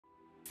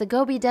The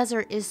Gobi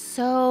Desert is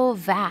so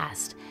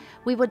vast.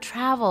 We would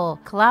travel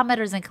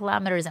kilometers and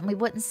kilometers and we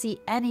wouldn't see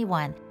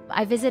anyone.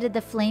 I visited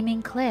the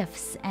Flaming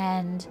Cliffs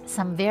and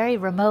some very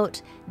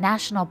remote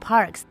national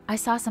parks. I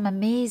saw some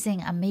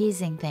amazing,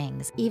 amazing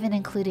things, even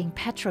including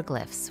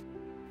petroglyphs.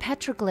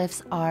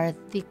 Petroglyphs are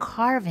the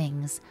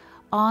carvings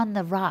on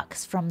the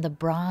rocks from the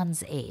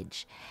Bronze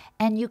Age.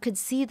 And you could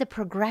see the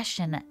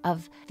progression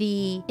of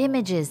the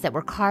images that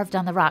were carved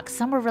on the rocks.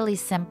 Some were really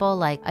simple,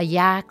 like a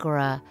yak or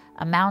a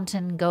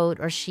mountain goat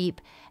or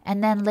sheep.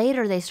 And then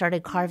later they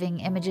started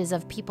carving images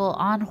of people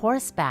on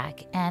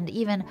horseback and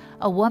even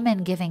a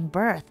woman giving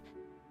birth.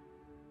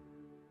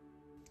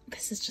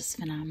 This is just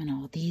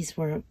phenomenal. These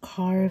were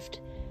carved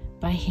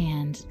by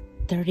hand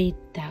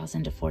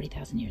 30,000 to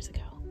 40,000 years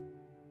ago.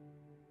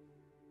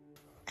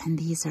 And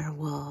these are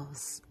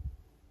wolves.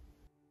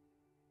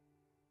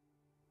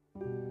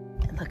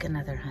 And look,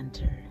 another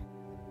hunter.